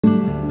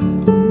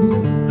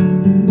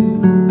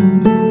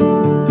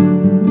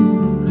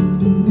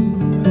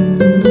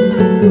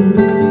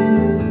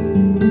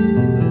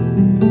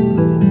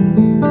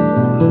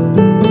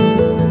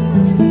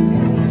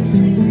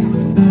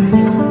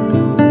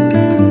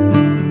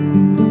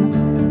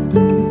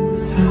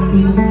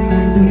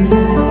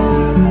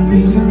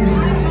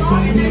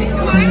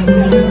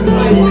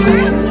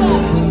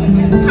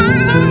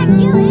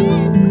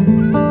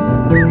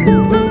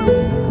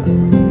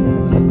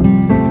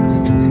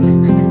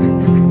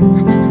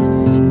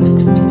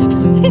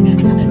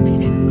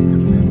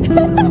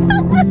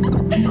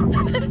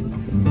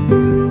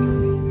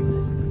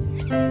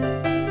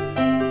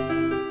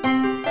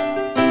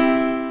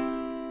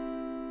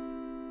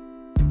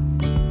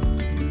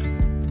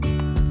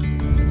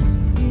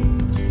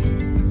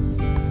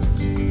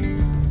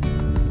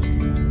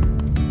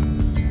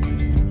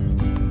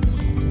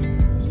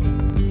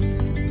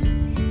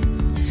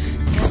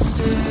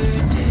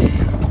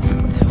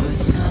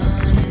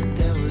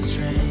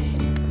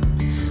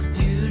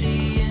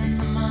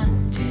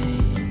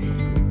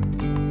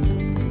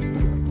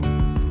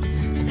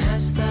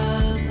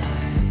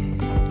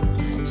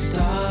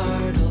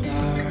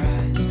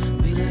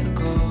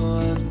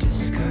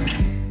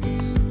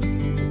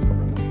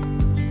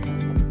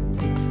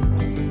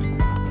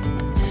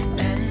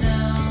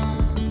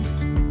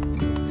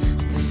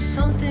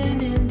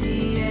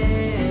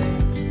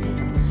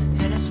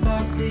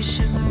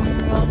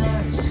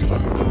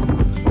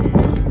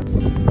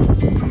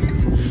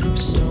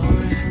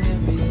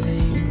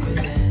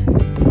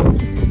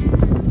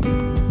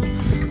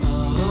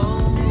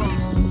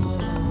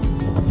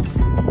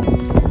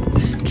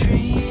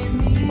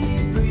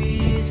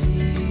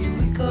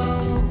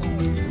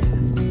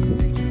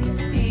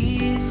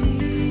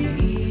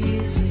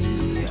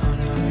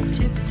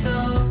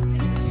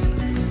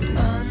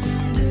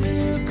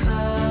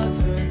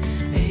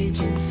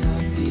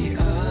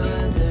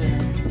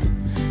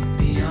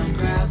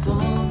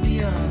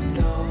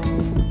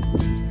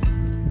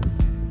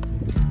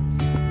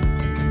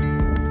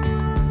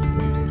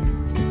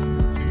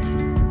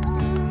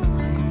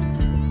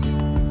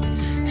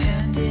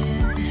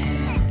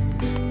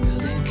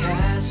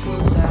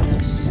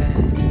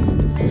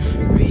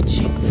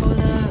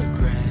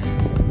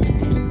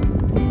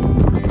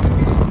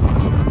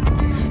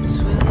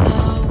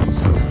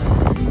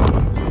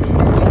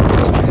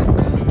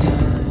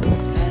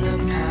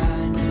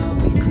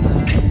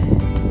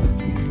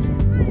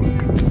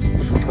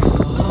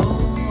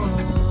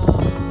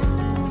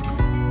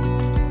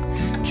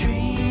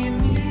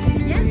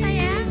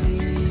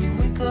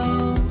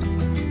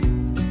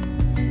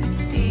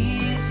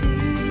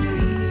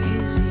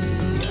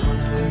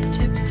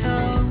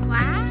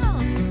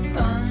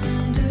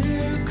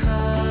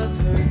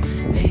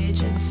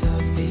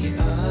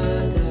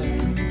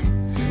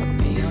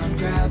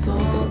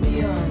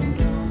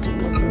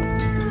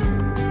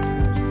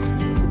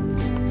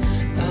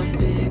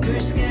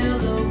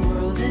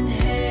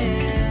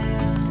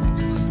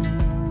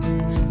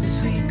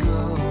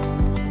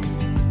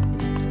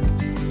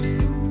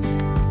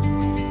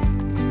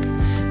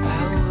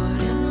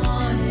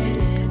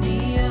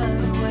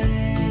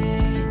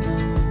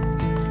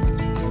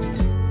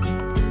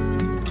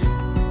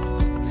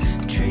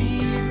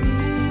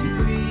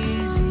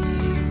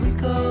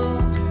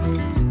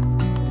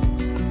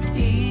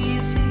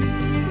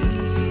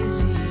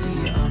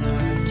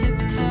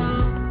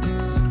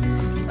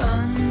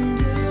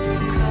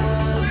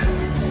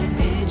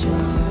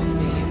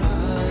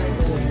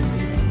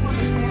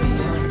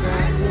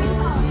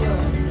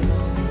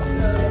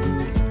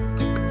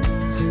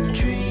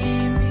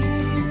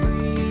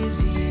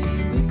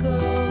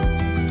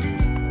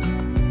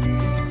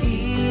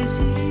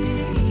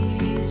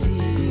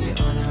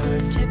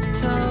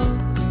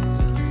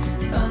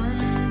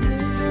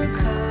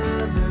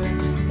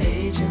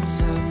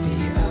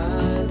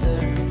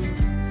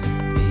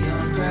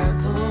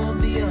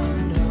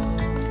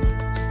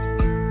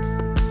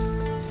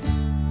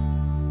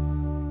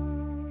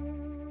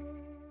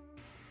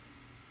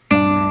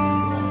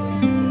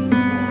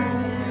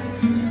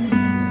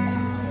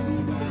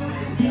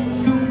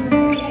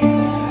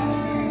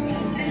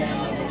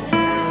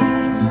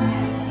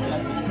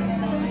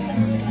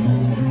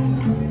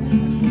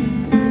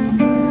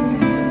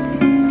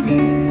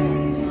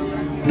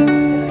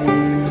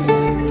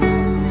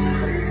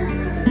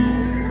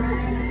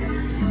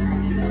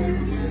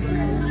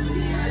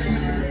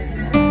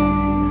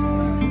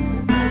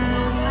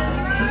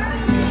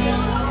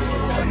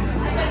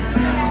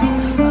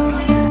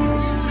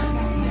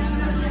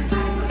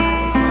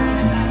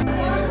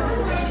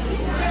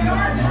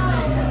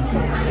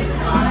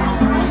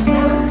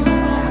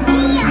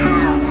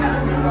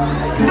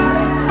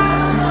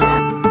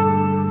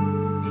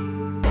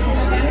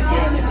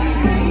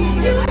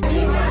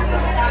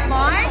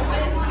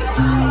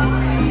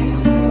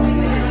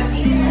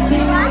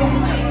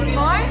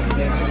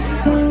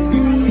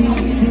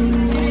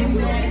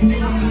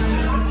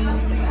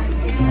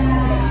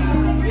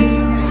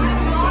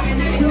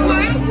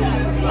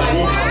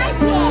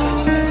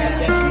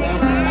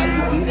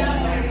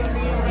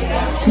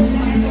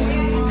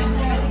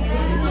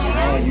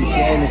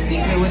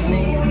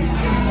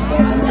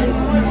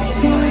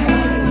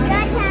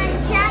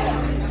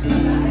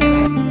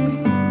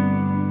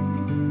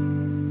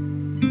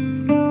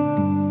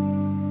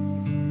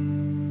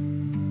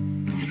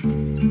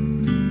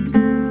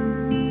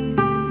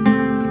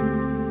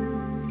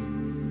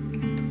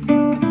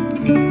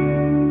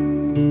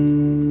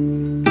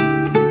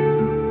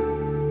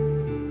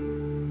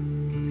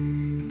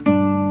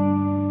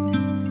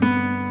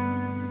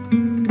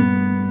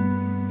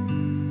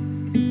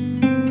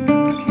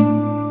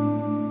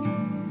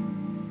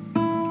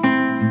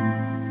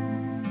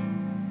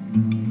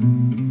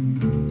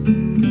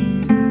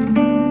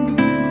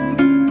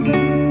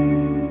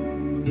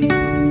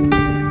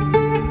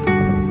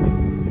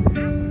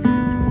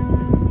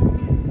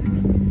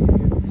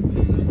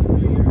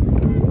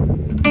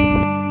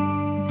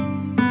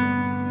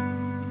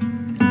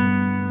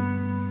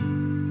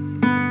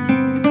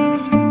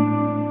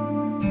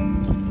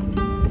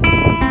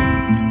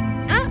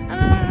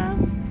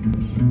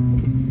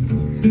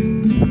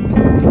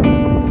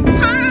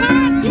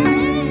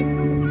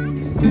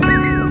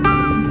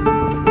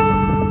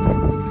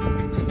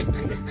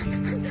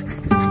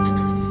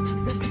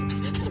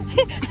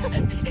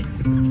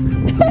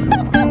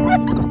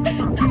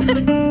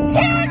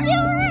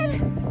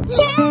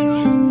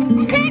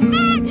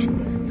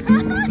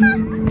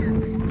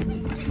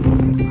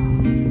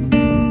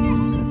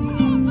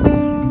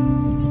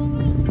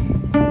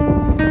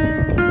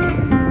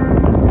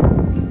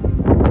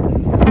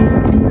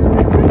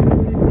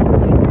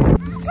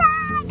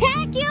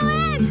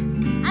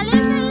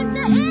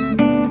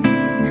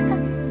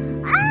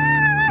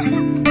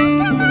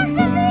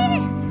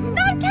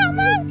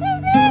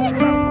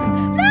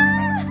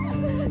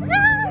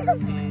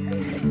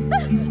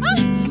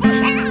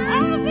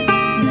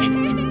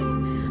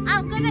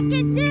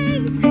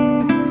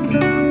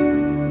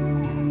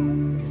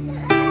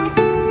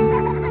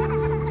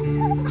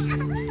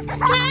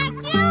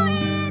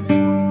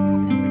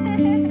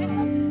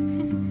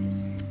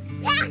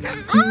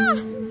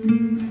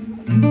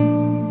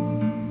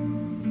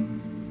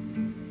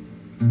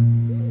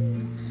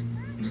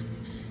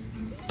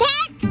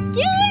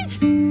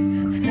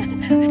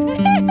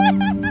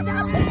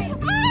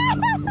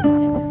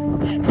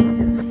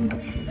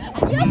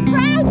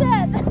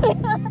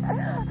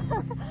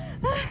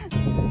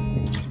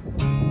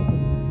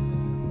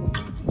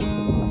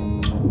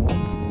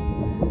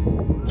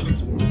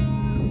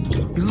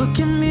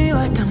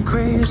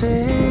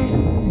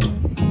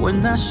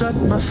When I shut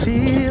my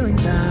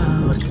feelings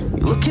out,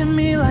 you look at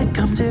me like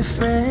I'm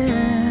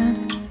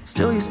different.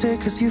 Still you stay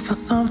cause you feel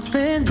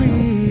something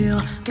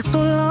real. Get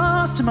so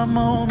lost in my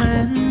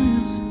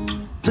moments.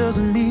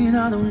 Doesn't mean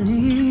I don't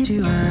need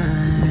you.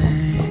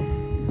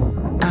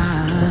 I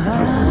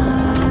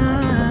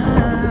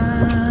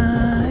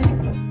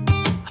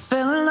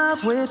fell in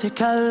love with your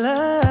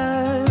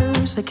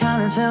colors. They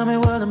kinda tell me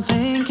what I'm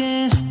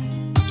thinking.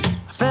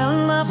 I fell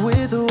in love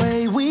with the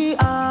way we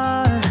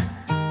are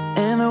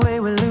and the way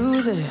we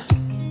lose it.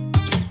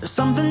 There's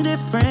something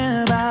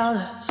different about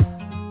us,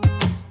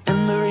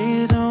 and the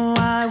reason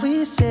why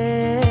we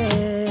stay.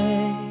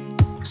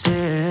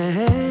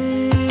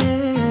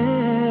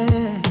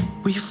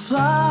 We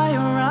fly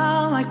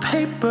around like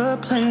paper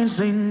planes.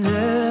 They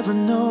never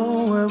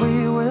know where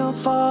we will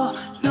fall.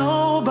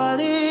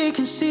 Nobody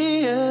can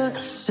see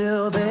us,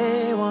 still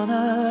they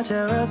wanna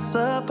tear us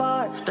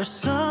apart. There's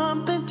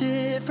something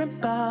different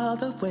about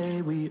the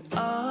way we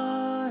are.